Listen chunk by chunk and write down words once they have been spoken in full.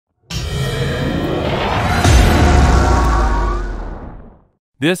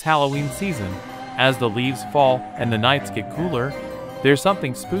This Halloween season, as the leaves fall and the nights get cooler, there's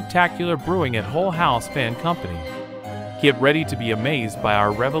something spooktacular brewing at Whole House Fan Company. Get ready to be amazed by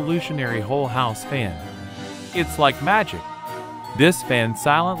our revolutionary Whole House fan. It's like magic. This fan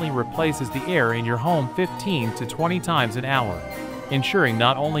silently replaces the air in your home 15 to 20 times an hour, ensuring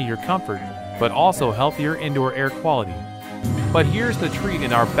not only your comfort, but also healthier indoor air quality. But here's the treat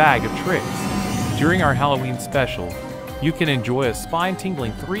in our bag of tricks. During our Halloween special, you can enjoy a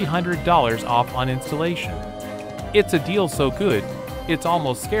spine-tingling $300 off on installation. It's a deal so good, it's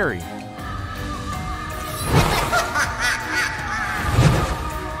almost scary.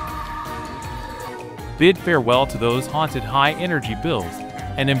 Bid farewell to those haunted high-energy bills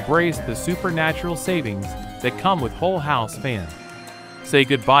and embrace the supernatural savings that come with Whole House Fan. Say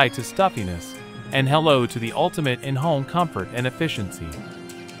goodbye to stuffiness and hello to the ultimate in-home comfort and efficiency.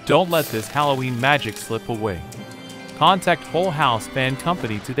 Don't let this Halloween magic slip away. Contact Whole House Fan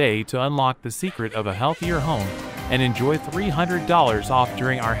Company today to unlock the secret of a healthier home and enjoy $300 off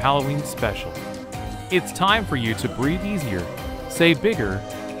during our Halloween special. It's time for you to breathe easier, save bigger,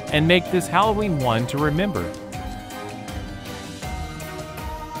 and make this Halloween one to remember.